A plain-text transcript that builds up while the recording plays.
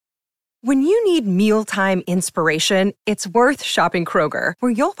When you need mealtime inspiration, it's worth shopping Kroger,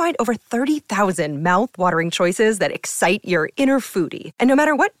 where you'll find over 30,000 mouth-watering choices that excite your inner foodie. And no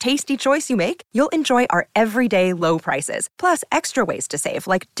matter what tasty choice you make, you'll enjoy our everyday low prices, plus extra ways to save,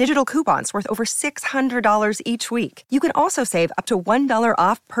 like digital coupons worth over $600 each week. You can also save up to $1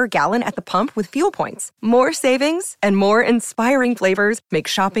 off per gallon at the pump with fuel points. More savings and more inspiring flavors make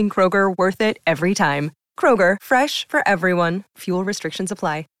shopping Kroger worth it every time. Kroger, fresh for everyone. Fuel restrictions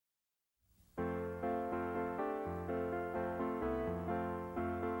apply.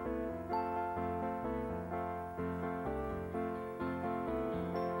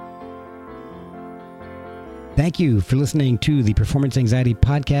 Thank you for listening to the Performance Anxiety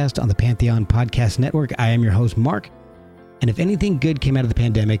Podcast on the Pantheon Podcast Network. I am your host, Mark. And if anything good came out of the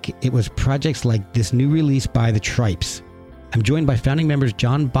pandemic, it was projects like this new release by the Trypes. I'm joined by founding members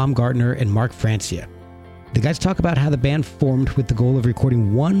John Baumgartner and Mark Francia. The guys talk about how the band formed with the goal of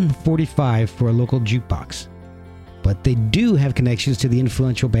recording 145 for a local jukebox. But they do have connections to the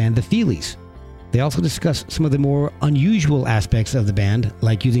influential band The Feelies. They also discuss some of the more unusual aspects of the band,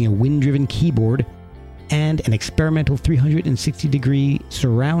 like using a wind-driven keyboard and an experimental 360-degree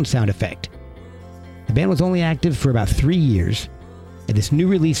surround sound effect. The band was only active for about 3 years, and this new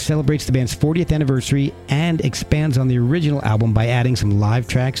release celebrates the band's 40th anniversary and expands on the original album by adding some live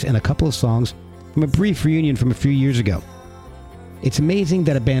tracks and a couple of songs from a brief reunion from a few years ago. It's amazing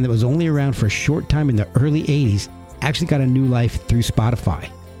that a band that was only around for a short time in the early 80s actually got a new life through Spotify.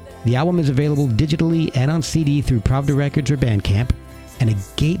 The album is available digitally and on CD through Pravda Records or Bandcamp, and a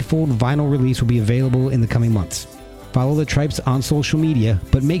gatefold vinyl release will be available in the coming months. Follow the Trypes on social media,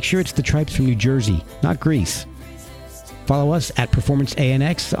 but make sure it's the Trypes from New Jersey, not Greece. Follow us at Performance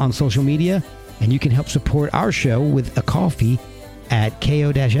ANX on social media, and you can help support our show with a coffee at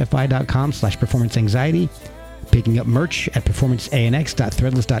ko-fi.com/performanceanxiety, picking up merch at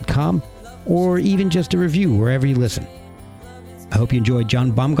performanceanx.threadless.com, or even just a review wherever you listen. I hope you enjoyed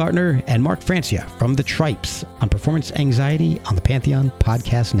John Baumgartner and Mark Francia from the Trypes on Performance Anxiety on the Pantheon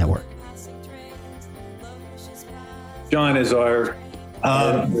Podcast Network. John is our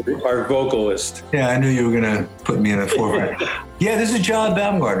vocalist. Yeah, I knew you were going to put me in the forefront. Yeah, this is John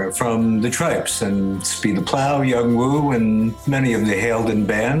Baumgartner from the Trypes and Speed the Plow, Young Woo, and many of the hailed-in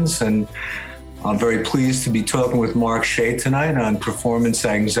bands. And I'm very pleased to be talking with Mark Shea tonight on Performance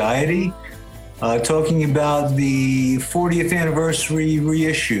Anxiety, talking about the 40th anniversary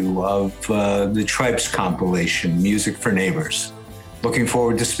reissue of the Trypes compilation, Music for Neighbors. Looking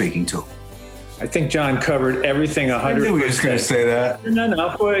forward to speaking to him. I think John covered everything 100%. I knew he was going to say that.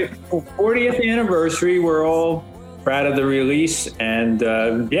 No. For 40th anniversary, we're all proud of the release, and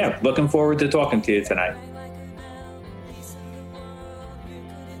looking forward to talking to you tonight.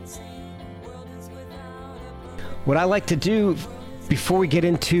 What I like to do before we get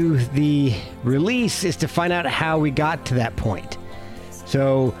into the release is to find out how we got to that point.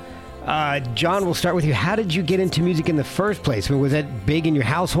 So, John, we'll start with you. How did you get into music in the first place? I mean, was that big in your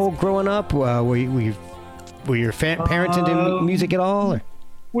household growing up? Were your parents into music at all? Or?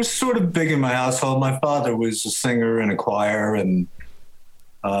 Was sort of big in my household. My father was a singer in a choir and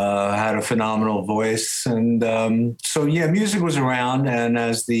had a phenomenal voice. And music was around. And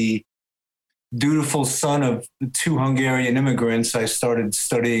as the dutiful son of two Hungarian immigrants, I started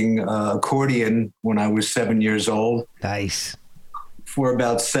studying accordion when I was 7 years old. Nice. For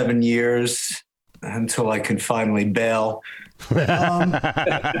about 7 years until I could finally bail. But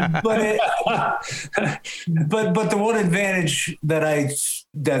the one advantage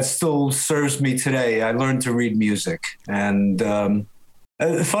that still serves me today, I learned to read music. And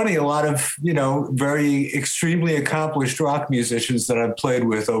funny, a lot of, very extremely accomplished rock musicians that I've played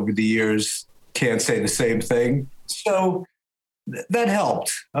with over the years can't say the same thing. So that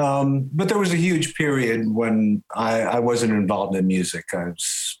helped. But there was a huge period when I wasn't involved in music. I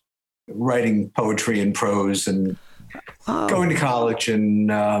was writing poetry and prose and going to college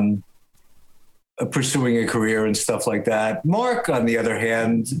and pursuing a career and stuff like that. Mark, on the other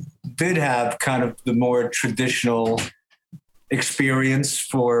hand, did have kind of the more traditional experience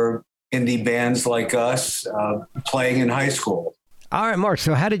for indie bands like us, playing in high school. All right, Mark.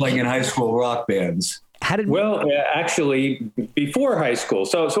 So how did playing in high school rock bands? Actually, before high school.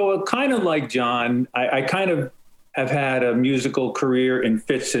 So kind of like John, I kind of have had a musical career in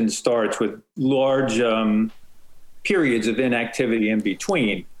fits and starts with large periods of inactivity in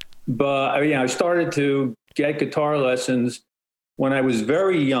between. But I started to get guitar lessons when I was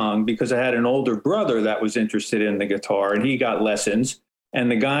very young because I had an older brother that was interested in the guitar, and he got lessons.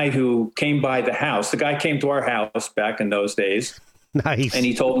 And the guy who came by the house, the guy came to our house back in those days. Nice. And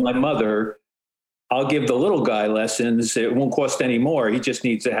he told my mother, I'll give the little guy lessons. It won't cost any more. He just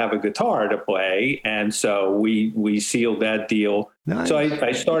needs to have a guitar to play. And so we sealed that deal. Nice. So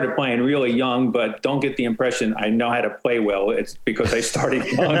I started playing really young, but don't get the impression I know how to play well. It's because I started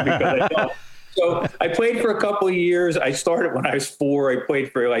young because I don't. So I played for a couple of years. I started when I was 4. I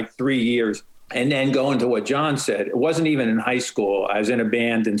played for like 3 years. And then going to what John said, it wasn't even in high school. I was in a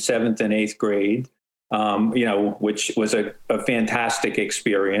band in 7th and 8th grade, which was a fantastic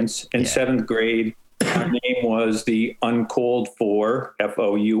experience. In 7th grade, our name was the Uncalled For,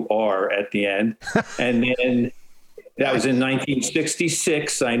 FOUR at the end. And then that was in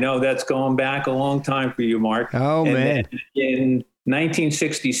 1966. I know that's going back a long time for you, Mark. Oh, and man. In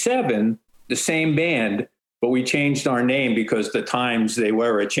 1967, the same band, but we changed our name because the times they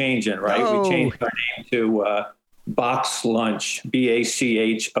were a-changing, right? Oh. We changed our name to Box Lunch, BACH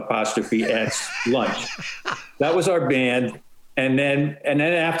 'S Lunch. That was our band. And then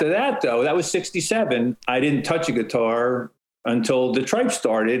after that, though, that was 67. I didn't touch a guitar until the Trypes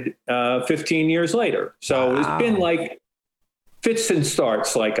started 15 years later. So It's been like fits and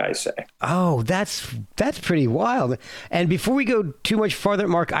starts, like I say. Oh, that's pretty wild. And before we go too much farther,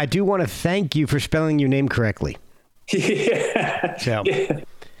 Mark, I do want to thank you for spelling your name correctly. Yeah. So.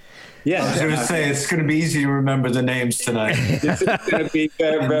 Yeah. I was going to say, it's going to be easy to remember the names tonight. This is going to be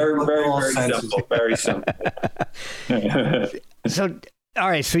very, very, very simple. Very simple. So, all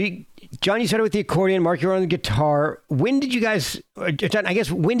right. So, John, you started with the accordion. Mark, you're on the guitar. When did you guys, John, I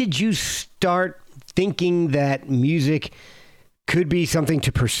guess, when did you start thinking that music could be something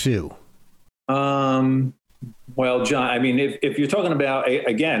to pursue? Well, John, I mean, if you're talking about,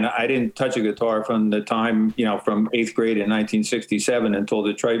 again, I didn't touch a guitar from the time, from 8th grade in 1967 until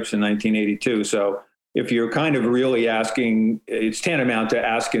the Trypes in 1982. So if you're kind of really asking, it's tantamount to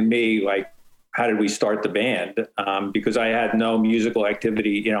asking me, like, how did we start the band? Because I had no musical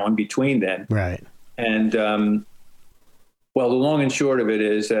activity, in between then. Right. And, well, the long and short of it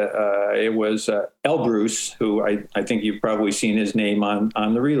is it was El Bruce, who I think you've probably seen his name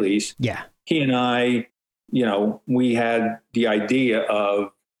on the release. Yeah. He and I, we had the idea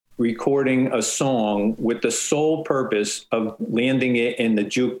of recording a song with the sole purpose of landing it in the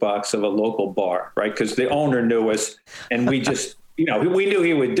jukebox of a local bar, right? Because the owner knew us, and we just, we knew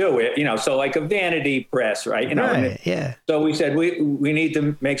he would do it, so like a vanity press, right? Right, yeah. So we said, we need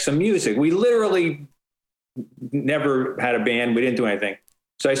to make some music. We literally never had a band. We didn't do anything.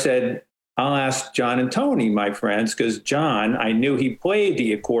 So I said, I'll ask John and Tony, my friends, because John, I knew he played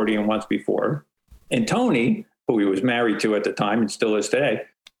the accordion once before. And Tony, who he was married to at the time and still is today,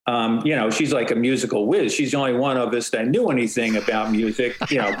 she's like a musical whiz. She's the only one of us that knew anything about music,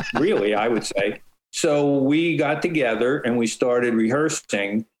 really, I would say. So we got together and we started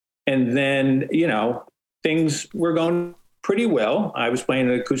rehearsing. And then, things were going pretty well. I was playing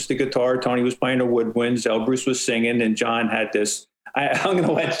an acoustic guitar. Tony was playing the woodwinds. El Bruce was singing. And John had this, I'm going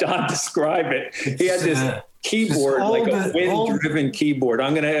to let John describe it. He had this keyboard, like a wind-driven keyboard.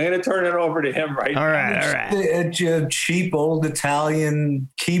 I'm gonna turn it over to him right now. All right. A cheap old Italian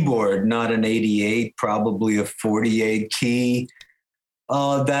keyboard, not an 88, probably a 48 key,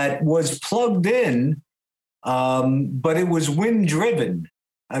 that was plugged in, but it was wind-driven.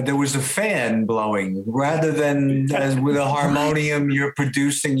 There was a fan blowing rather than as with a harmonium, you're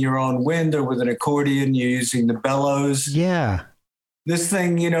producing your own wind, or with an accordion, you're using the bellows. Yeah. This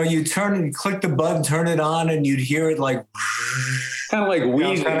thing, you turn and click the button, turn it on, and you'd hear it like kind of like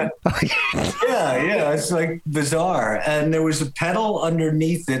wheezing. Yeah, it's like bizarre. And there was a pedal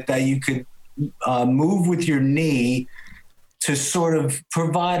underneath it that you could move with your knee to sort of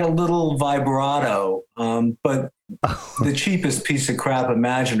provide a little vibrato, but the cheapest piece of crap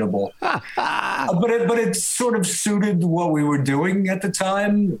imaginable. But it sort of suited what we were doing at the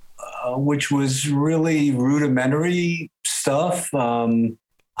time, which was really rudimentary stuff.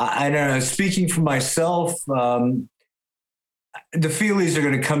 I don't know, speaking for myself, the Feelies are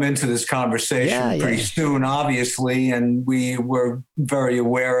going to come into this conversation pretty soon, obviously, and we were very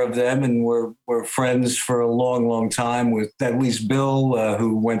aware of them, and we're friends for a long, long time with at least Bill,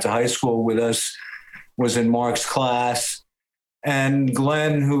 who went to high school with us, was in Mark's class, and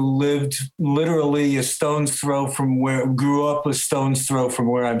Glenn, who lived literally grew up a stone's throw from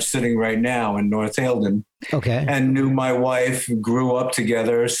where I'm sitting right now in North Haledon. Okay. And knew my wife, grew up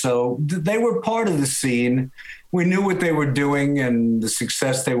together. So they were part of the scene. We knew what they were doing and the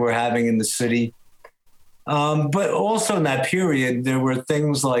success they were having in the city. But also in that period, there were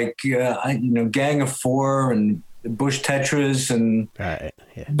things like, Gang of Four and Bush Tetras and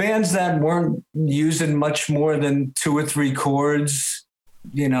bands that weren't using much more than 2 or 3 chords.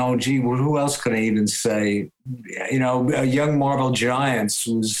 gee, well, who else could I even say? Young Marble Giants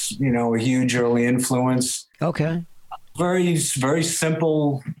was, a huge early influence. Okay. Very, very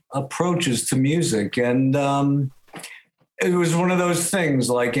simple approaches to music. And it was one of those things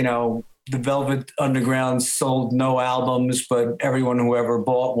like, the Velvet Underground sold no albums, but everyone who ever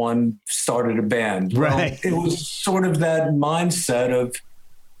bought one started a band. Right. Well, it was sort of that mindset of,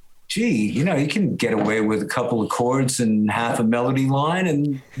 gee, you can get away with a couple of chords and half a melody line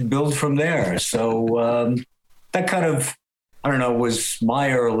and build from there. So that kind of, I don't know, was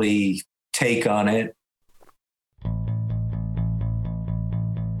my early take on it.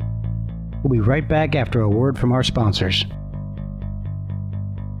 We'll be right back after a word from our sponsors.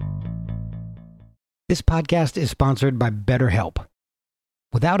 This podcast is sponsored by BetterHelp.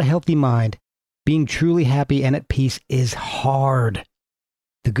 Without a healthy mind, being truly happy and at peace is hard.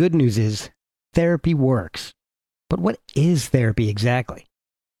 The good news is therapy works. But what is therapy exactly?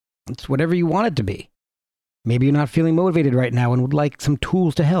 It's whatever you want it to be. Maybe you're not feeling motivated right now and would like some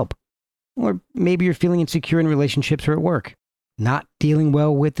tools to help. Or maybe you're feeling insecure in relationships or at work, not dealing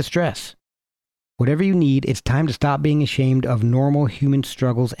well with the stress. Whatever you need, it's time to stop being ashamed of normal human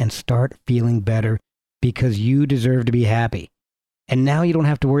struggles and start feeling better, because you deserve to be happy. And now you don't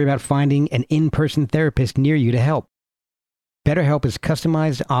have to worry about finding an in-person therapist near you to help. BetterHelp is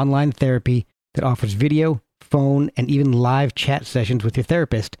customized online therapy that offers video, phone, and even live chat sessions with your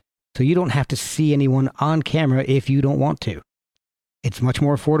therapist, so you don't have to see anyone on camera if you don't want to. It's much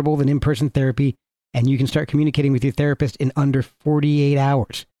more affordable than in-person therapy, and you can start communicating with your therapist in under 48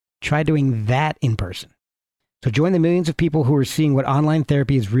 hours. Try doing that in person. So join the millions of people who are seeing what online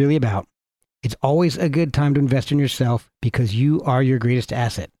therapy is really about. It's always a good time to invest in yourself because you are your greatest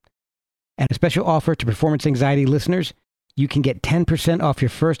asset. And a special offer to Performance Anxiety listeners, you can get 10% off your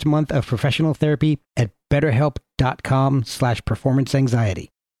first month of professional therapy at betterhelp.com/performanceanxiety.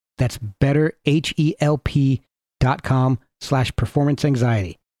 That's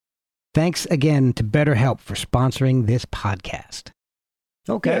betterhelp.com/performanceanxiety. Thanks again to BetterHelp for sponsoring this podcast.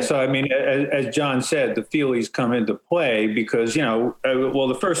 Okay. Yeah, so, I mean, as John said, the feelies come into play because,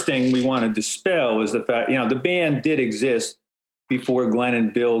 the first thing we want to dispel is the fact, the band did exist before Glenn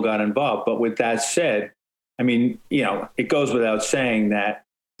and Bill got involved. But with that said, I mean, it goes without saying that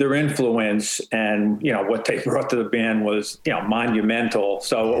their influence and, what they brought to the band was, monumental.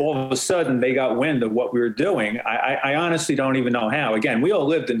 So all of a sudden they got wind of what we were doing. I honestly don't even know how. Again, we all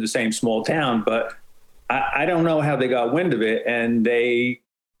lived in the same small town, but I don't know how they got wind of it, and they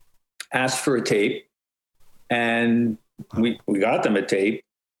asked for a tape, and we got them a tape,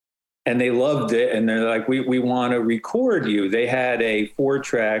 and they loved it, and they're like, we want to record you. They had a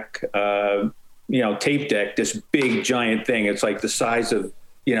 4-track, tape deck, this big giant thing. It's like the size of,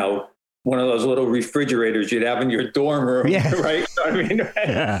 one of those little refrigerators you'd have in your dorm room, yeah. Right? I mean,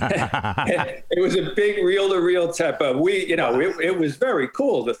 it was a big reel-to-reel type of, it was very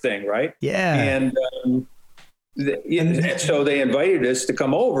cool, the thing, right? Yeah. And so they invited us to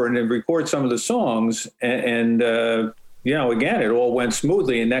come over and then record some of the songs. And again, it all went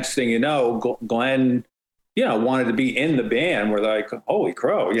smoothly. And next thing you know, Glenn, wanted to be in the band. We're like, holy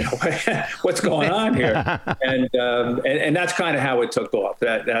crow, what's going on here? And that's kind of how it took off.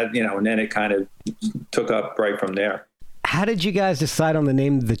 That and then it kind of took up right from there. How did you guys decide on the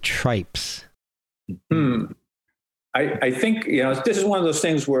name The Trypes? I think, this is one of those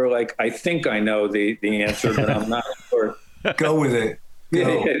things where, like, I think I know the answer, but I'm not sure. Go with it.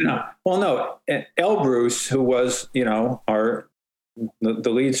 No. Well, no. Bruce, who was, the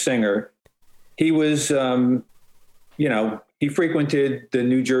lead singer, he was, he frequented the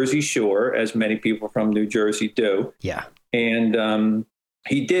New Jersey shore, as many people from New Jersey do. Yeah. And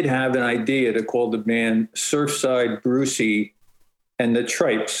he did have an idea to call the band Surfside Brucey and the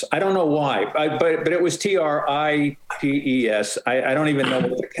Trypes. I don't know why, but it was Trypes. I don't even know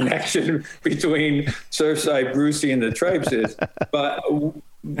what the connection between Surfside Brucey and the Trypes is. But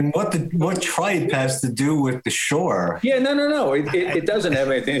and what tripe has to do with the shore? Yeah, no. It doesn't have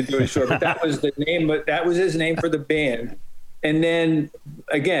anything to do with the shore. But that was the name. But that was his name for the band. And then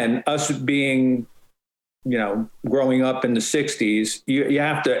again, us being, growing up in the 60s, you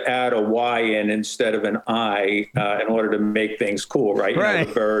have to add a Y in instead of an I in order to make things cool, right? Right.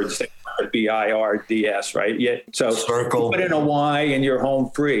 The birds, BIRDS, right? Yeah. So circle. Put in a Y and you're home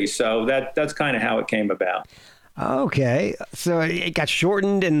free. So that's kind of how it came about. Okay. So it got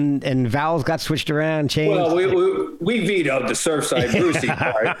shortened and vowels got switched around, changed. Well, we vetoed the Surfside Brucey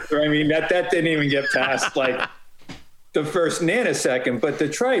part. I mean, that didn't even get past like the first nanosecond, but the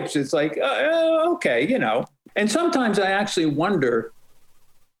Trypes, it's like, okay, And sometimes I actually wonder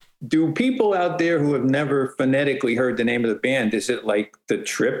do people out there who have never phonetically heard the name of the band, is it like the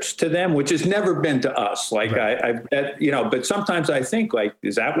Trypes to them, which has never been to us? Like right. But sometimes I think like,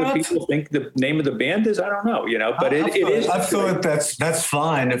 is that what people think the name of the band is? I don't know, but it is. I thought that's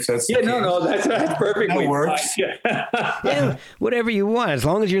fine if that's that's perfectly that works. Fine. Yeah, whatever you want, as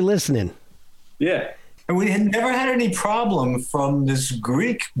long as you're listening. Yeah. And we had never had any problem from this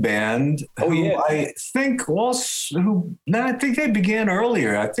Greek band I think I think they began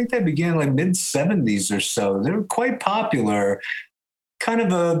earlier. I think they began like mid-70s or so. They were quite popular. Kind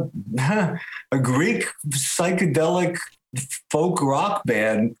of a Greek psychedelic folk rock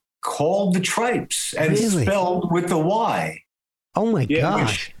band called the Trypes and spelled with the Y. Oh my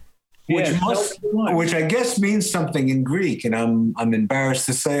gosh. Which I guess means something in Greek, and I'm embarrassed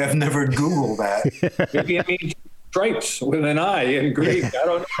to say I've never Googled that. Maybe it means Trypes with an I in Greek. I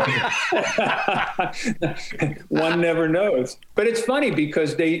don't know. One never knows. But it's funny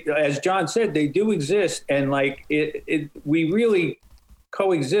because they, as John said, they do exist, and like we really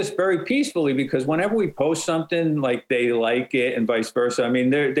coexist very peacefully because whenever we post something, like they like it and vice versa. I mean,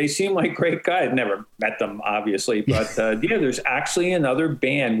 they seem like great guys. Never met them, obviously, but there's actually another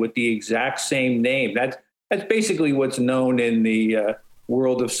band with the exact same name. That's basically what's known in the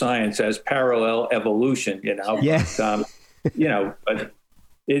world of science as parallel evolution. Yeah. But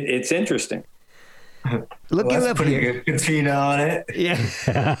it's interesting. Look it up pretty here. Good patina on it.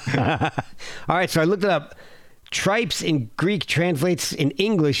 Yeah. All right, so I looked it up. Trypes in Greek translates in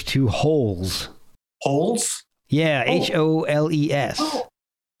English to holes. Holes? Yeah, Holes. Oh.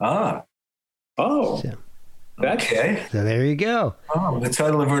 Ah. Oh. So, okay. So there you go. Oh, the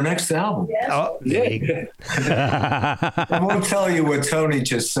title of our next album. Yes. Oh, yeah. I won't tell you what Tony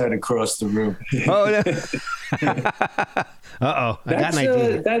just said across the room. Oh, no. Uh-oh. I got an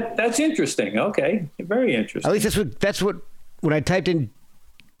idea. That's interesting. Okay. Very interesting. At least that's what when I typed in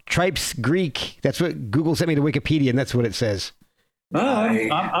Trypes Greek, that's what Google sent me to Wikipedia, and that's what it says. Oh,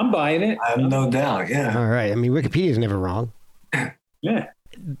 I'm buying it. I have no doubt, yeah. All right. I mean, Wikipedia is never wrong. Yeah.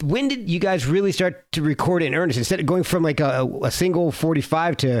 When did you guys really start to record in earnest? Instead of going from like a single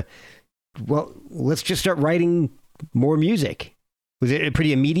 45 to, well, let's just start writing more music. Was it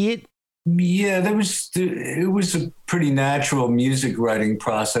pretty immediate? Yeah, it was a pretty natural music writing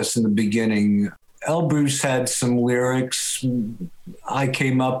process in the beginning. Elbrus had some lyrics. I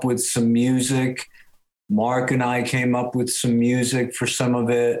came up with some music. Mark and I came up with some music for some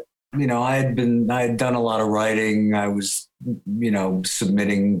of it. I had done a lot of writing. I was,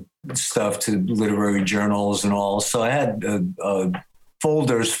 submitting stuff to literary journals and all. So I had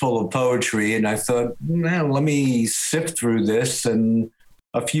folders full of poetry, and I thought, man, let me sift through this. And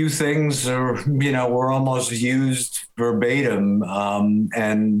a few things were almost used verbatim,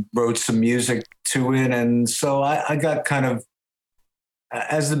 and wrote some music to it. And so I got kind of,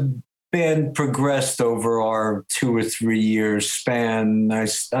 as the band progressed over our 2 or 3 years span, I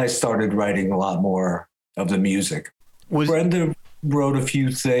started writing a lot more of the music. Brenda wrote a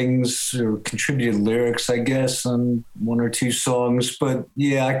few things or contributed lyrics, I guess, on 1 or 2 songs. But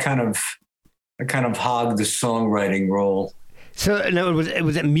yeah, I kind of hogged the songwriting role. So no, was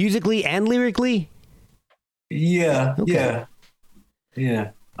it musically and lyrically? Yeah. Okay.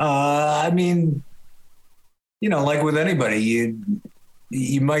 Yeah. I mean, like with anybody,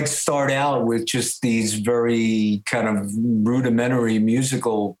 you might start out with just these very kind of rudimentary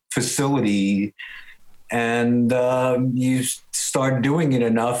musical facility, and you start doing it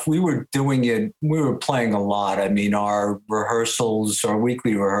enough. We were playing a lot. I mean, our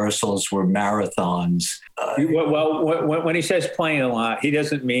weekly rehearsals were marathons. When he says playing a lot, he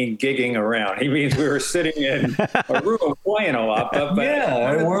doesn't mean gigging around. He means we were sitting in a room playing a lot. But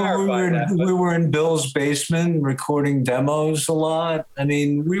we were in Bill's basement recording demos a lot. I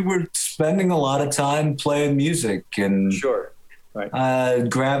mean, we were spending a lot of time playing music, and sure, right.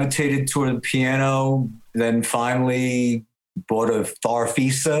 Gravitated toward the piano. Then finally bought a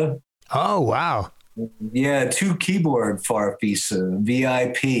Farfisa. Oh, wow. Yeah, 2 keyboard Farfisa,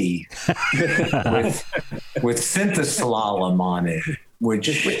 VIP, with syntheslalom on it, which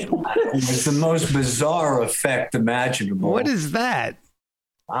was the most bizarre effect imaginable. What is that?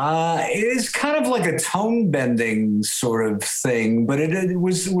 It's kind of like a tone bending sort of thing, but it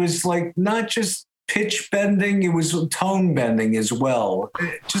was like not just pitch bending, it was tone bending as well.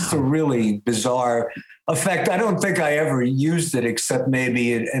 Just a really bizarre effect. I don't think I ever used it except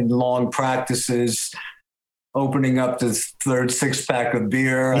maybe in long practices, opening up the 3rd 6-pack of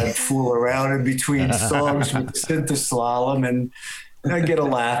beer. I'd fool around in between songs with syntheslalom, and I'd get a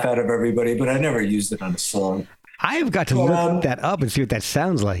laugh out of everybody, but I never used it on a song. I've got to look that up and see what that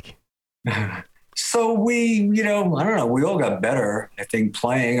sounds like. So we, I don't know, we all got better, I think,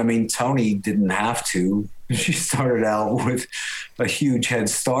 playing. I mean, Tony didn't have to. She started out with a huge head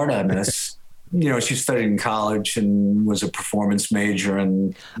start on us. She studied in college and was a performance major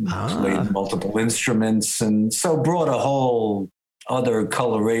and played multiple instruments. And so brought a whole other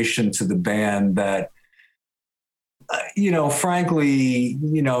coloration to the band that, frankly,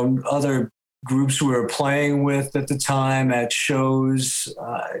 other groups we were playing with at the time at shows,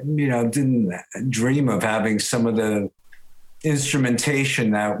 didn't dream of having some of the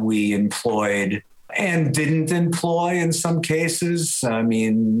instrumentation that we employed and didn't employ in some cases. I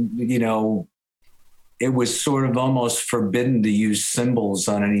mean, it was sort of almost forbidden to use cymbals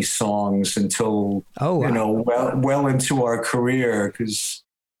on any songs until, well into our career. Because,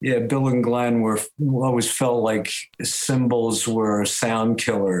 Bill and Glenn always felt like cymbals were sound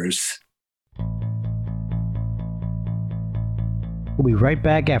killers. We'll be right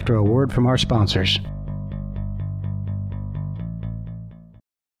back after a word from our sponsors.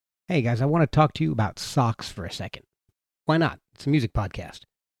 Hey guys, I want to talk to you about socks for a second. Why not? It's a music podcast.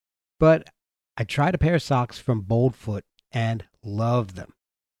 But I tried a pair of socks from Boldfoot and loved them.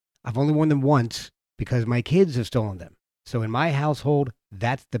 I've only worn them once because my kids have stolen them. So in my household,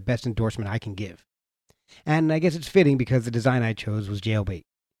 that's the best endorsement I can give. And I guess it's fitting because the design I chose was Jailbird.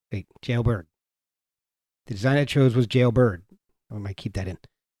 The design I chose was Jailbird. I might keep that in.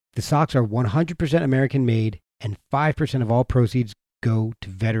 The socks are 100% American made and 5% of all proceeds go to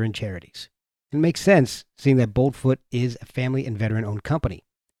veteran charities. It makes sense seeing that Boldfoot is a family and veteran owned company.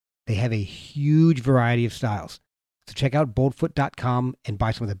 They have a huge variety of styles. So check out boldfoot.com and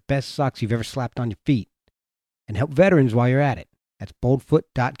buy some of the best socks you've ever slapped on your feet. And help veterans while you're at it. That's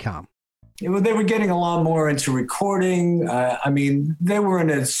boldfoot.com. They were getting a lot more into recording. They were in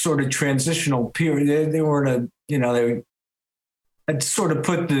a sort of transitional period. They were in they had sort of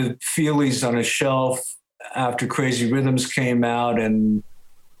put the Feelies on a shelf after Crazy Rhythms came out and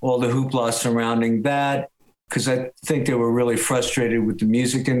all the hoopla surrounding that, because I think they were really frustrated with the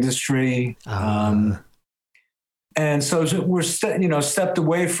music industry. And so we're stepped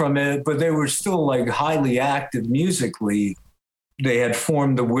away from it, but they were still like highly active musically. They had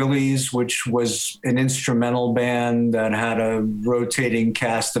formed the Willies, which was an instrumental band that had a rotating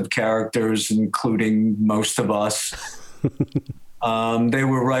cast of characters, including most of us. They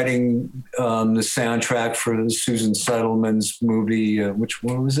were writing the soundtrack for Susan Seidelman's movie. Which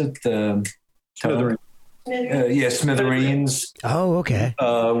one was it? Smithereens. Oh, okay.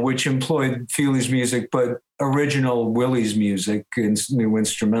 Which employed Feely's music, but original Willie's music and new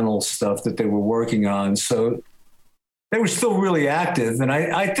instrumental stuff that they were working on. So they were still really active. And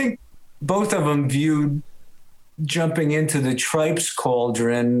I think both of them viewed jumping into the Trypes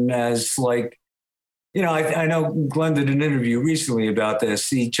cauldron as like, I know Glenn did an interview recently about this.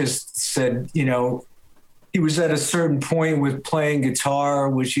 He just said, he was at a certain point with playing guitar,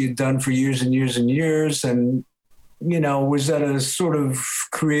 which he had done for years and years and years, and, was at a sort of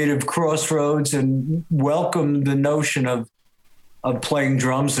creative crossroads and welcomed the notion of playing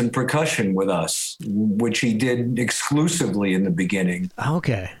drums and percussion with us, which he did exclusively in the beginning.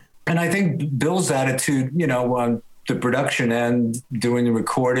 Okay. And I think Bill's attitude, on the production end, doing the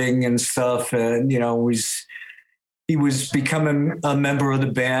recording and stuff, and, he was becoming a member of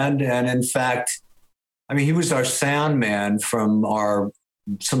the band. And in fact, he was our sound man from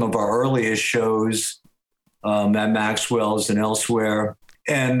some of our earliest shows at Maxwell's and elsewhere,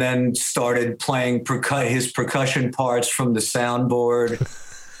 and then started playing his percussion parts from the soundboard.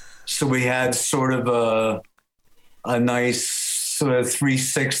 So we had sort of a nice sort of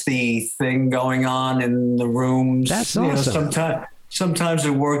 360 thing going on in the rooms. That's awesome. Sometimes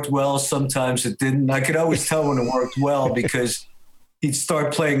it worked well, sometimes it didn't. I could always tell when it worked well because he'd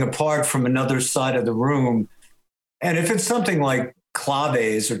start playing a part from another side of the room. And if it's something like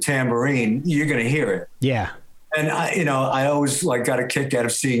claves or tambourine, you're going to hear it. Yeah. And I always like got a kick out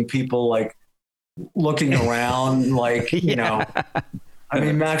of seeing people like looking around, like,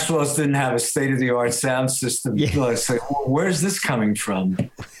 Maxwell's didn't have a state-of-the-art sound system. Yeah. It's like, where's this coming from?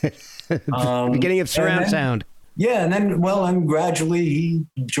 Beginning of surround sound. Yeah. And then gradually he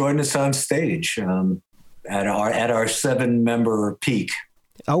joined us on stage at our 7-member peak.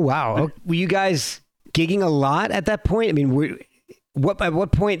 Oh, wow. Were you guys gigging a lot at that point? At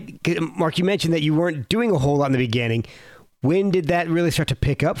what point, Mark, you mentioned that you weren't doing a whole lot in the beginning. When did that really start to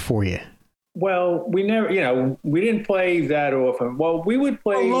pick up for you? Well, we never, we didn't play that often. Well, we would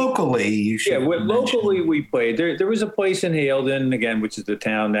play locally. Locally we played. There was a place in Haledon, again, which is the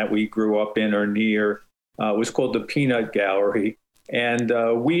town that we grew up in or near. It was called the Peanut Gallery. And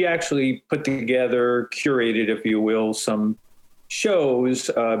we actually put together, curated, if you will, some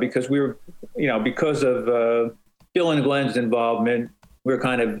shows because we were, because of Bill and Glenn's involvement, we were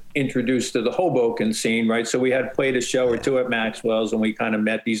kind of introduced to the Hoboken scene, right? So we had played a show or two at Maxwell's, and we kind of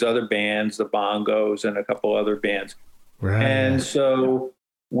met these other bands, the Bongos and a couple other bands. Right. And so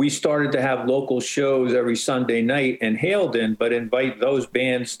we started to have local shows every Sunday night in Haledon, but invite those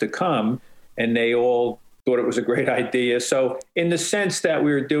bands to come, and they all thought it was a great idea. So in the sense that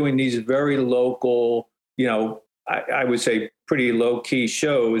we were doing these very local, I would say pretty low-key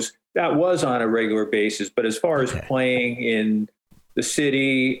shows, that was on a regular basis. But as far as playing in the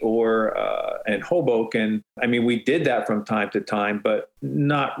city or in Hoboken, I mean, we did that from time to time, but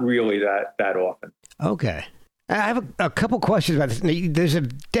not really that often. Okay. I have a couple questions about this. There's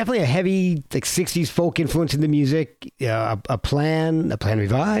definitely a heavy 60s folk influence in the music, a plan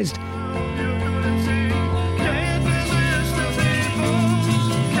revised.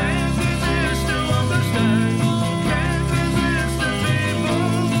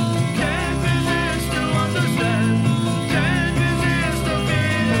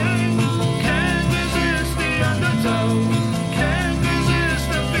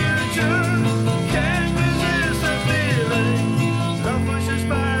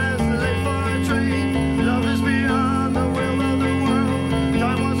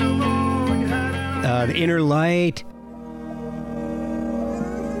 The Inner Light.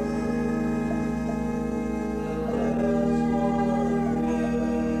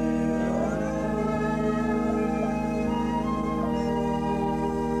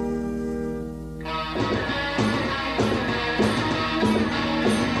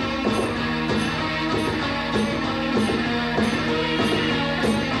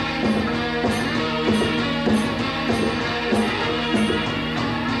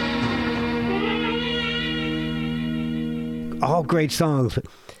 All great songs.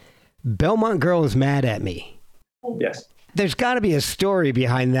 Belmont Girl is Mad at Me. Yes. There's got to be a story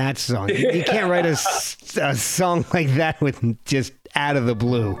behind that song. You can't write a song like that with just out of the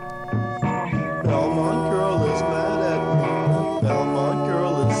blue. Belmont Girl is mad at me. Belmont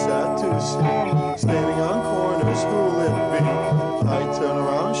Girl is sad to see. Standing on corners, who'll it be? I turn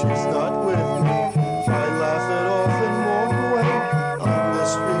around, she's not with me. I laugh it off and walk away. On the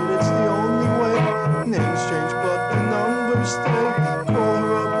street, it's the only way. Names change, but the numbers stay. Call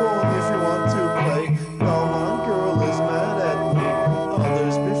her up only if you want to play. Belmont Girl is mad at me.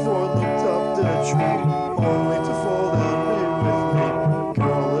 Others before looked up to the tree, only to fall down here with me.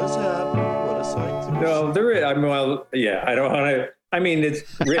 Girl is happy, what a sight to see. No, there is. I don't want to. I mean, it's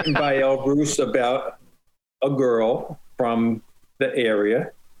written by El Bruce about a girl from the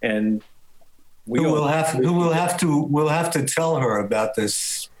area, and we'll have to tell her about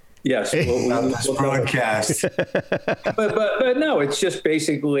this. Yes, about this broadcast. but no, it's just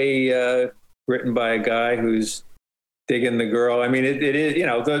basically written by a guy who's digging the girl. I mean, it is,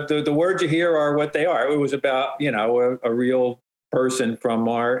 the words you hear are what they are. It was about, a real person from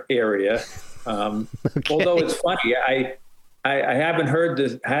our area. Although it's funny, I hadn't heard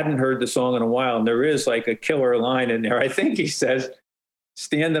the song in a while, and there is like a killer line in there. I think he says,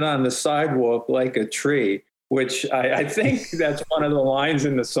 "Standing on the sidewalk like a tree," which I think that's one of the lines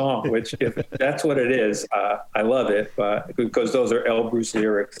in the song, which if that's what it is, I love it, but because those are El Bruce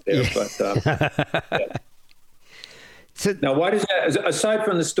lyrics there. But yeah. So, now, why does that, aside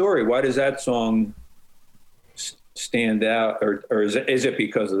from the story, why does that song stand out, or is it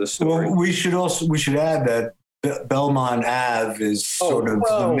because of the story? Well, we should add that Belmont Ave is sort of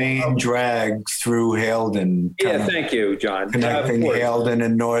the main drag through Haledon. Yeah, thank you, John. Connecting Haledon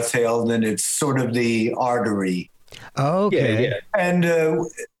and North Haledon. It's sort of the artery. Oh, okay. Yeah. And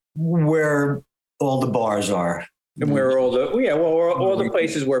where all the bars are. And where all the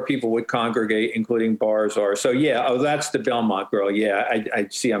places where people would congregate, including bars, are. So that's the Belmont Girl. Yeah, I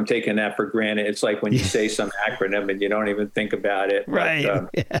see. I'm taking that for granted. It's like when you say some acronym and you don't even think about it. Right.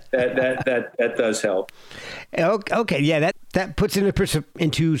 But, that does help. Okay. Yeah, that puts it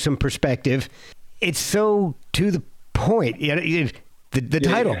into some perspective. It's so to the point. The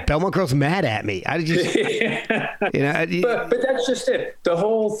title, Belmont Girl's Mad at Me. I just, but that's just it. The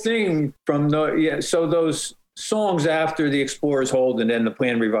whole thing from so those songs after the Explorers Hold and then the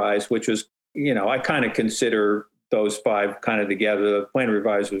Plan Revised, which was, I kind of consider those five kind of together. The Plan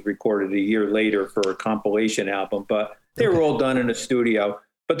Revised was recorded a year later for a compilation album, but they were all done in a studio.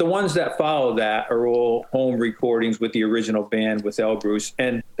 But the ones that follow that are all home recordings with the original band with El Bruce.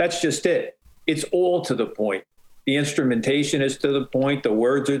 And that's just it. It's all to the point. The instrumentation is to the point. The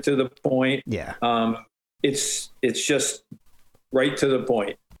words are to the point. Yeah. It's just right to the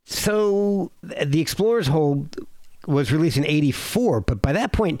point. So the Explorers Hold was released in '84, but by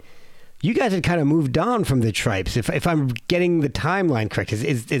that point, You guys had kind of moved on from the Trypes, if I'm getting the timeline correct.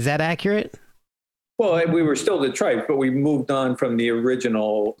 Is that accurate? Well, we were still the Trypes, but we moved on from the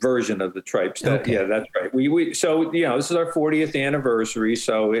original version of the Trypes. Okay. Yeah, that's right. So this is our 40th anniversary.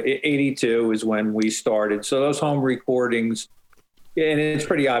 So 82 is when we started. So those home recordings, and it's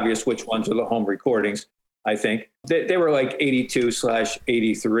pretty obvious which ones are the home recordings, I think. They were like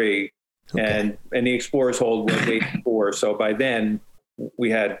 82/83, and the Explorers Hold was 84. So by then,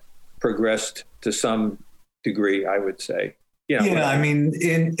 we had progressed to some degree, I would say. I mean,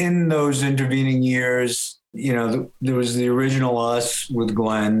 in those intervening years, there was the original us with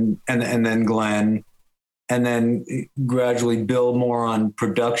Glenn and then Glenn, and then gradually Bill more on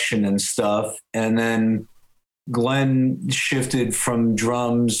production and stuff. And then Glenn shifted from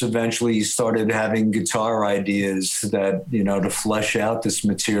drums. Eventually he started having guitar ideas that, to flesh out this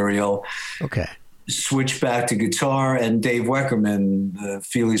material. Okay. Switched back to guitar, and Dave Weckerman, the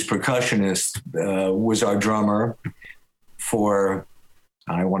Feelies percussionist, was our drummer for,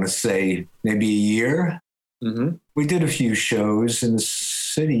 I want to say, maybe a year. Mm-hmm. We did a few shows in the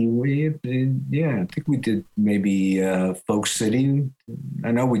city. I think we did maybe Folk City.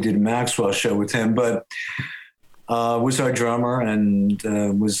 I know we did a Maxwell show with him, but was our drummer and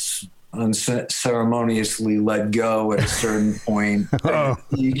was unceremoniously let go at a certain point. Oh.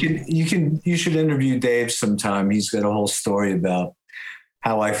 You should interview Dave sometime. He's got a whole story about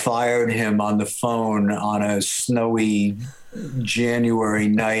how I fired him on the phone on a snowy January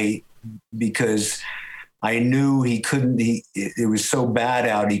night because I knew he couldn't. It was so bad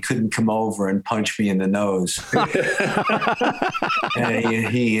out, he couldn't come over and punch me in the nose. And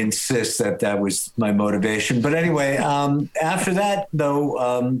he insists that was my motivation. But anyway, after that,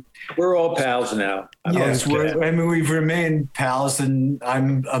 though, we're all pals now. Yes, we've remained pals, and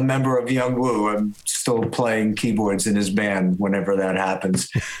I'm a member of Young Woo. I'm still playing keyboards in his band whenever that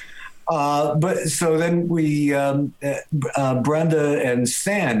happens. But so then we, Brenda and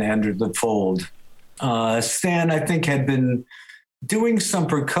Stan entered the fold. Stan, I think, had been doing some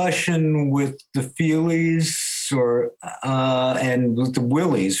percussion with the Feelies and with the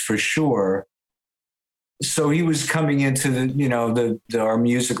Willies for sure. So he was coming into our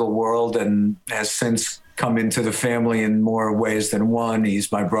musical world, and has since come into the family in more ways than one.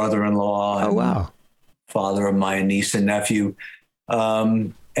 He's my brother-in-law. Oh, wow. Father of my niece and nephew.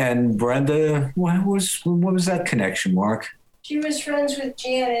 And Brenda, what was that connection, Mark? She was friends with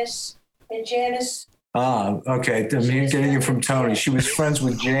Janice, and Janice. Okay. I'm getting it from Tony. She was friends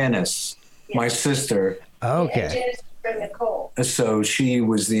with Janice, my sister. Okay. And Janice from Nicole. So she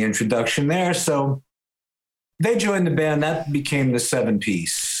was the introduction there. So they joined the band. That became the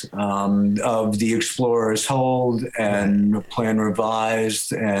 7-piece of the Explorers Hold and Plan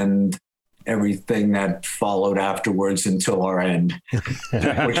Revised and everything that followed afterwards until our end,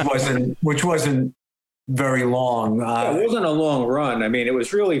 which wasn't very long. It wasn't a long run. I mean, it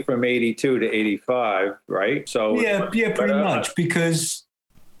was really from 82 to 85, right? So yeah, pretty much. Because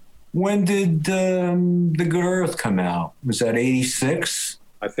when did The Good Earth come out? Was that 86?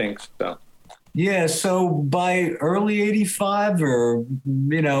 I think so. Yeah, so by early 85 the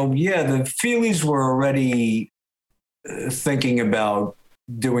Feelies were already thinking about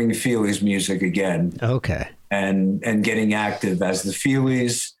doing Feelies music again. Okay. And getting active as the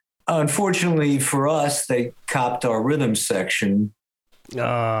Feelies. Unfortunately for us, they copped our rhythm section.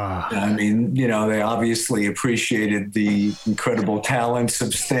 I mean, they obviously appreciated the incredible talents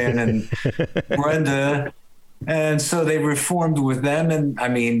of Stan and Brenda. And so they reformed with them. And I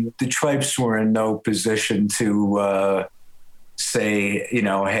mean, the Trypes were in no position to say,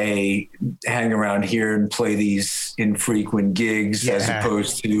 hey, hang around here and play these infrequent gigs as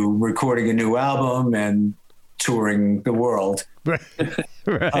opposed to recording a new album and touring the world. Right.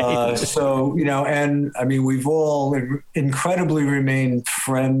 And I mean, we've all incredibly remained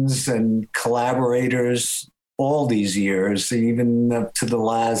friends and collaborators all these years, even up to the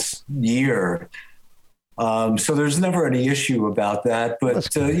last year. So there's never any issue about that. But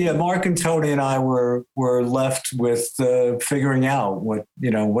Mark and Tony and I were left with figuring out what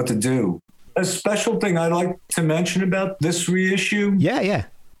to do. A special thing I'd like to mention about this reissue. Yeah.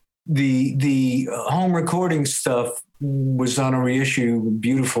 The home recording stuff was on a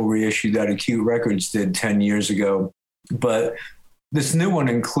beautiful reissue that Acute Records did 10 years ago. But this new one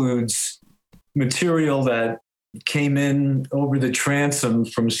includes material that came in over the transom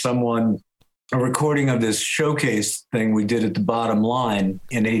from someone, a recording of this showcase thing we did at the Bottom Line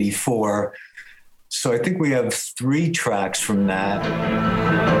in 84. So I think we have 3 tracks from that.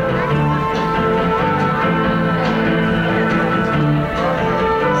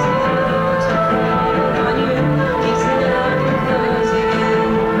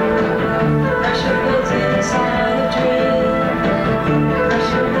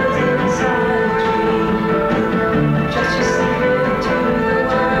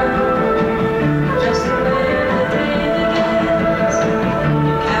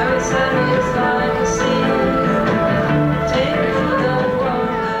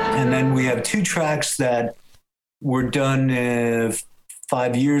 were done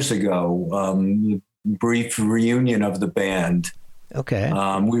 5 years ago. Brief reunion of the band. Okay.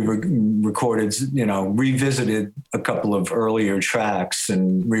 We recorded, revisited a couple of earlier tracks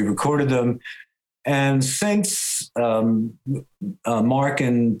and re-recorded them. And since Mark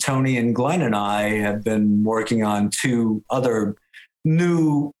and Tony and Glenn and I have been working on 2 other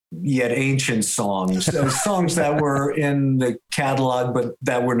new yet ancient songs, songs that were in the catalog but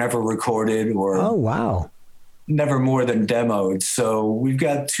that were never recorded or Oh, wow. never more than demoed. So we've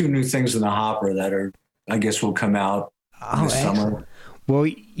got 2 new things in the hopper that are, I guess, will come out this summer. Well,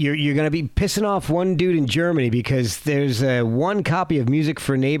 you're going to be pissing off one dude in Germany because there's one copy of Music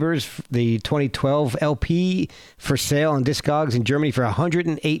for Neighbors, the 2012 LP, for sale on Discogs in Germany for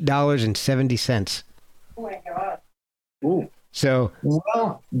 $108.70. Oh my God. Ooh. So,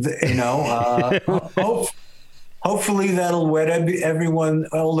 well, hopefully that'll whet everyone,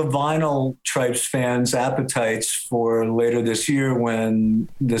 all the vinyl Trypes fans' appetites for later this year when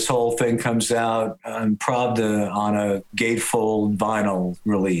this whole thing comes out on Pravda on a gatefold vinyl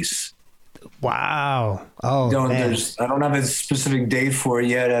release. wow. Oh, man. I don't have a specific date for it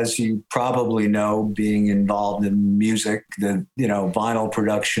yet, as you probably know, being involved in music. Vinyl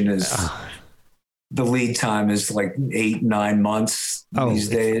production is the lead time is like 8-9 months these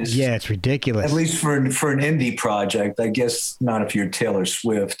days. Yeah, it's ridiculous. At least for an indie project, I guess. Not if you're Taylor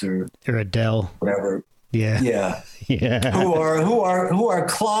Swift or Adele, whatever. Yeah. Who are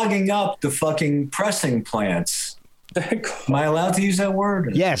clogging up the fucking pressing plants? Am I allowed to use that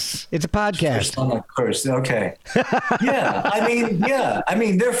word? Yes, it's a podcast. I'm not cursed. Okay. I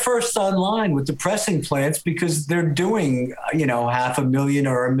mean, they're first online with the pressing plants because they're doing, 500,000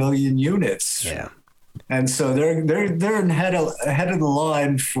 or 1 million units. Yeah. And so they're ahead of the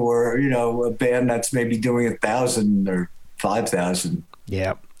line for, a band that's maybe doing 1,000 or 5,000.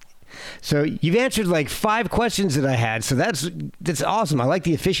 Yeah. So you've answered like 5 questions that I had. So that's awesome. I like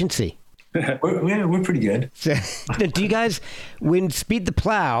the efficiency. We're pretty good. So, do you guys, when Speed the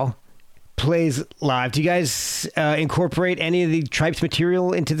Plow plays live, do you guys incorporate any of the Trypes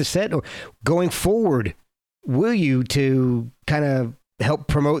material into the set? Or going forward, will you to kind of help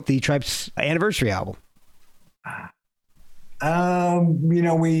promote the Trypes anniversary album?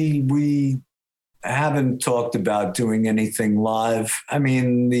 We haven't talked about doing anything live. I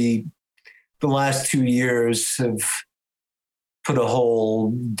mean, the last 2 years have put a whole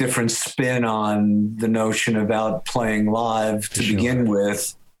different spin on the notion about playing live to begin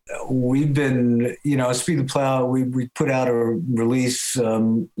with. We've been, Speed the Plow, we put out a release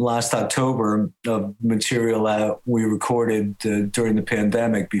last October of material that we recorded during the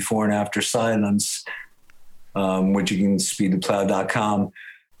pandemic, Before and After Silence, which you can speedtheplow.com.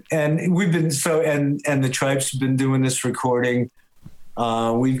 And we've been and the Trypes have been doing this recording.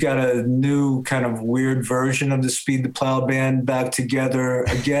 We've got a new kind of weird version of the Speed the Plow band back together.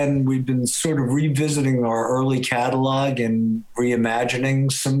 Again, we've been sort of revisiting our early catalog and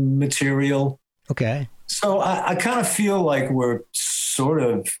reimagining some material. Okay. So I kind of feel like we're sort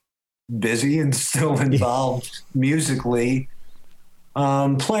of busy and still involved musically.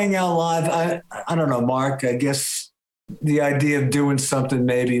 Playing out live, I don't know, Mark, I guess the idea of doing something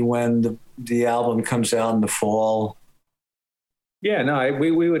maybe when the album comes out in the fall. Yeah, no,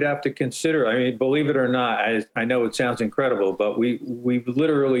 we would have to consider. I mean, believe it or not, I know it sounds incredible, but we've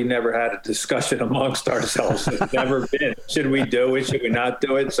literally never had a discussion amongst ourselves. It's never been. Should we do it? Should we not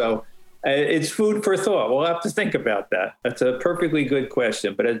do it? So it's food for thought. We'll have to think about that. That's a perfectly good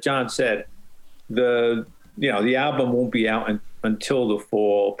question. But as John said, the album won't be out until the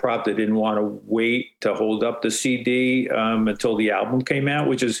fall. Pravda didn't want to wait to hold up the CD until the album came out,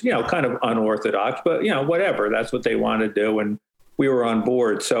 which is kind of unorthodox, but whatever. That's what they want to do, and we were on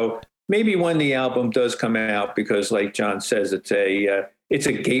board. So maybe when the album does come out, because like John says, it's a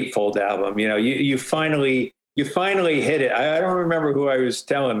gatefold album. You finally hit it. I don't remember who I was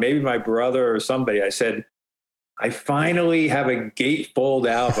telling, maybe my brother or somebody. I said, I finally have a gatefold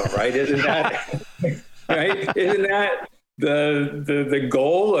album, right? Isn't that right? Isn't that the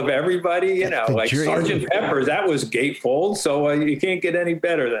goal of everybody? Like Sgt. Pepper's, that was gatefold, so you can't get any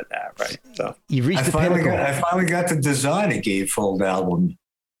better than that, right? So you've reached the pinnacle. I finally got to design a gatefold album.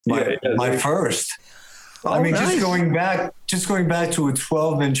 My first. Oh, I mean, nice. just going back to a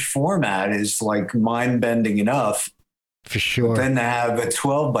 12-inch format is like mind-bending enough. For sure. But then to have a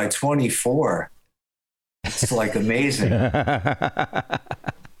 12 by 24, it's like amazing.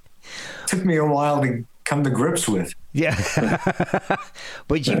 Took me a while to come to grips with. Yeah.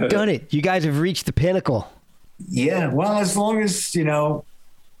 But you've done it. You guys have reached the pinnacle. Yeah. Well, as long as you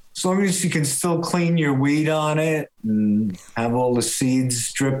can still clean your weed on it and have all the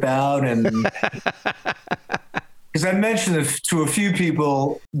seeds drip out and Because I mentioned to a few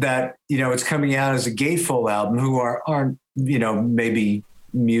people that, it's coming out as a gatefold album who aren't, maybe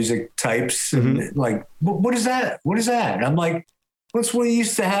music types. And like, what is that? What is that? And I'm like, what's what you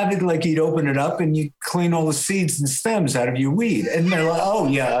used to have it like you'd open it up and you clean all the seeds and stems out of your weed. And they're like, oh,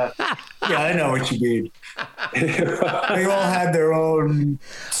 yeah, I know what you mean. They all had their own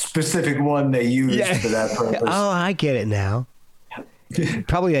specific one they used for that purpose. Oh, I get it now.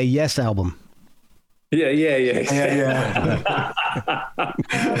 Probably a Yes album. Yeah.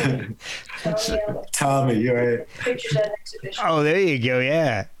 Tommy, you're right. Pictures at exhibition. Oh, there you go.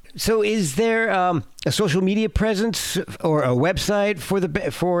 Yeah. So, is there a social media presence or a website for the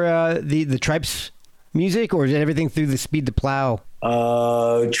Trypes music, or is it everything through the Speed the Plow?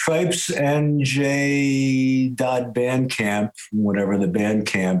 TrypesNJ.bandcamp, whatever the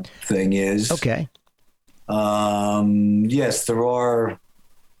Bandcamp thing is. Okay. Yes, there are.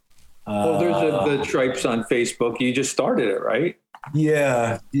 Well, there's the Trypes on Facebook. You just started it, right?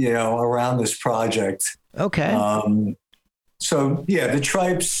 Yeah, around this project. Okay. So, the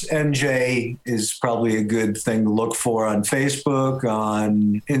Trypes NJ is probably a good thing to look for on Facebook,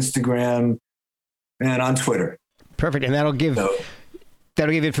 on Instagram, and on Twitter. Perfect. And that'll give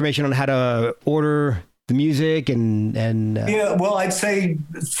information on how to order the music and yeah, well, I'd say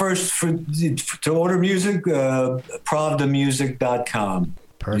first to order music, pravdamusic.com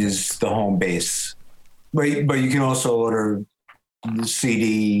is the home base. But you can also order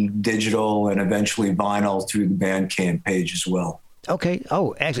CD, digital, and eventually vinyl through the Bandcamp page as well. Okay.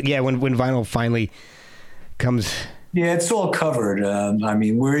 Oh, actually, yeah. When vinyl finally comes. Yeah, it's all covered. I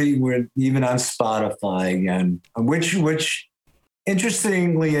mean, we're even on Spotify again, which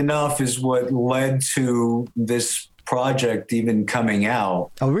interestingly enough is what led to this project even coming out.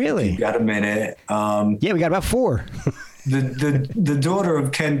 Oh, really? You got a minute? Yeah, we got about 4. The daughter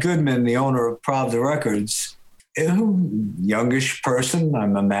of Ken Goodman, the owner of Pravda Records, youngish person,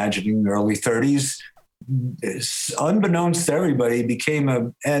 I'm imagining early 30s, unbeknownst to everybody, became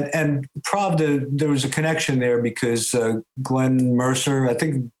and Pravda, there was a connection there because Glenn Mercer, I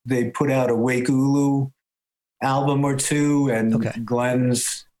think they put out a Wake Ulu album or two, and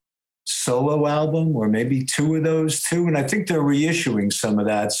Glenn's solo album, or maybe 2 of those too. And I think they're reissuing some of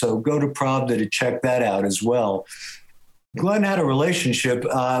that. So go to Pravda to check that out as well. Glenn had a relationship.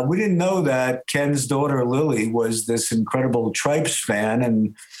 We didn't know that Ken's daughter, Lily, was this incredible Trypes fan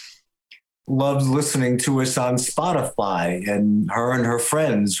and loved listening to us on Spotify. And her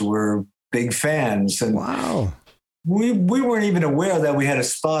friends were big fans. And wow. We weren't even aware that we had a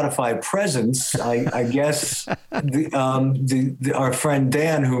Spotify presence. I guess our friend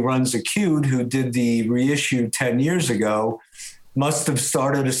Dan, who runs Acute, who did the reissue 10 years ago, must have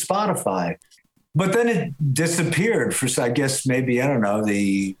started a Spotify. But then it disappeared for, I guess, maybe, I don't know,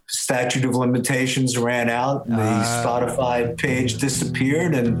 the statute of limitations ran out. The Spotify page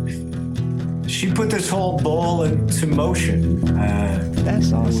disappeared, and she put this whole ball into motion.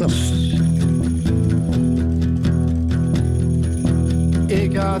 That's awesome.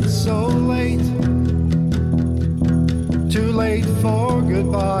 It got so late, too late for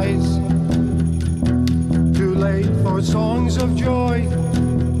goodbyes, too late for songs of joy.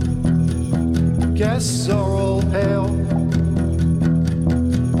 Guests are all pale.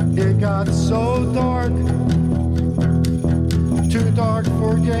 It got so dark, too dark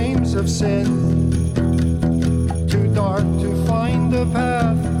for games of sin, too dark to find a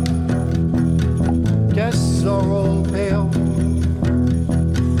path. Guests are all pale.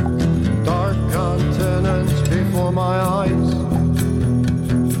 Dark continents before my eyes,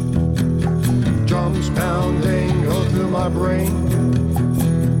 drums pounding go through my brain.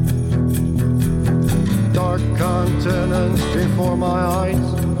 Dark continents before my eyes.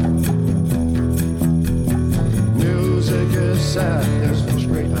 Music is sad, there's no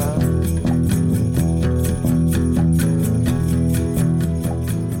straight path.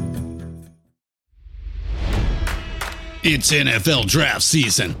 It's NFL draft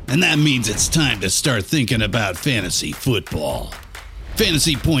season, and that means it's time to start thinking about fantasy football.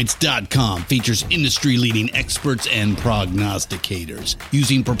 FantasyPoints.com features industry-leading experts and prognosticators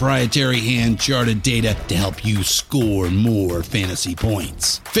using proprietary hand-charted data to help you score more fantasy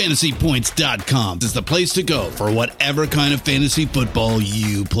points. FantasyPoints.com is the place to go for whatever kind of fantasy football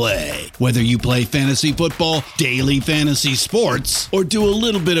you play. Whether you play fantasy football, daily fantasy sports, or do a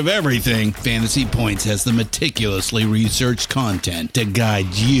little bit of everything, Fantasy Points has the meticulously researched content to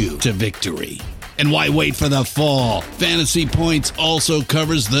guide you to victory. And why wait for the fall? Fantasy Points also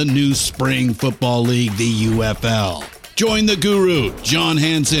covers the new spring football league, the UFL. Join the guru, John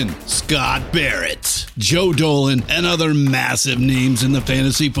Hansen, Scott Barrett. Joe Dolan, and other massive names in the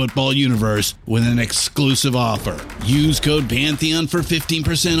fantasy football universe with an exclusive offer. Use code Pantheon for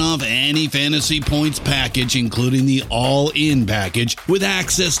 15% off any Fantasy Points package, including the all-in package with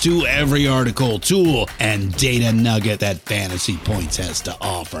access to every article, tool, and data nugget that Fantasy Points has to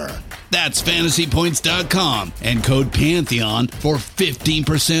offer. That's fantasypoints.com and code Pantheon for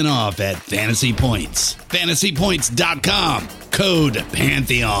 15% off at Fantasy Points. Fantasypoints.com, code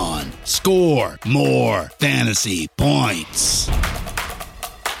Pantheon. Score more fantasy points.